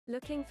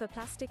Looking for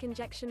plastic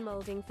injection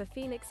molding for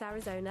Phoenix,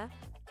 Arizona?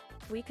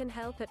 We can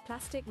help at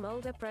Plastic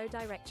Molder Pro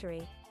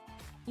directory.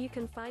 You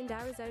can find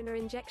Arizona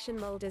injection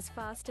molders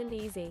fast and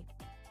easy.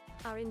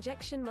 Our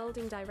injection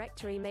molding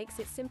directory makes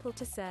it simple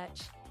to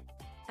search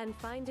and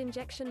find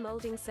injection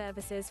molding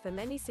services for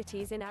many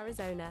cities in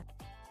Arizona,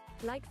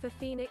 like for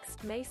Phoenix,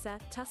 Mesa,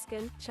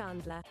 Tucson,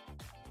 Chandler,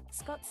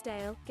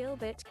 Scottsdale,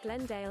 Gilbert,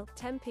 Glendale,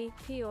 Tempe,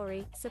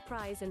 Peoria,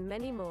 Surprise, and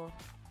many more.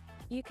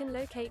 You can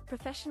locate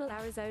professional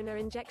Arizona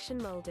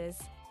injection molders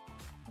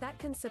that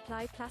can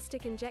supply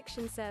plastic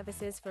injection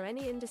services for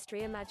any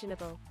industry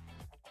imaginable,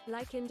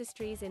 like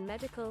industries in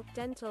medical,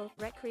 dental,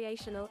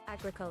 recreational,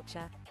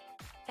 agriculture,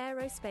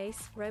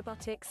 aerospace,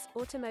 robotics,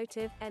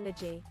 automotive,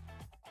 energy,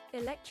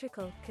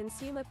 electrical,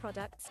 consumer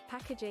products,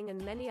 packaging,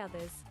 and many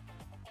others.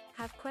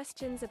 Have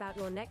questions about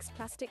your next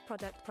plastic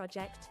product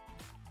project?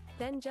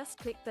 Then just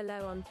click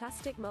below on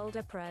Plastic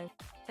Molder Pro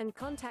and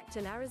contact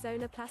an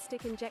Arizona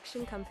plastic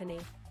injection company.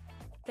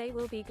 They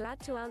will be glad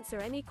to answer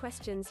any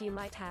questions you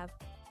might have.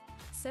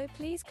 So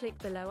please click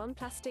below on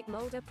Plastic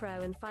Molder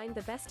Pro and find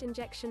the best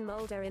injection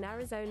molder in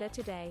Arizona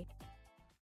today.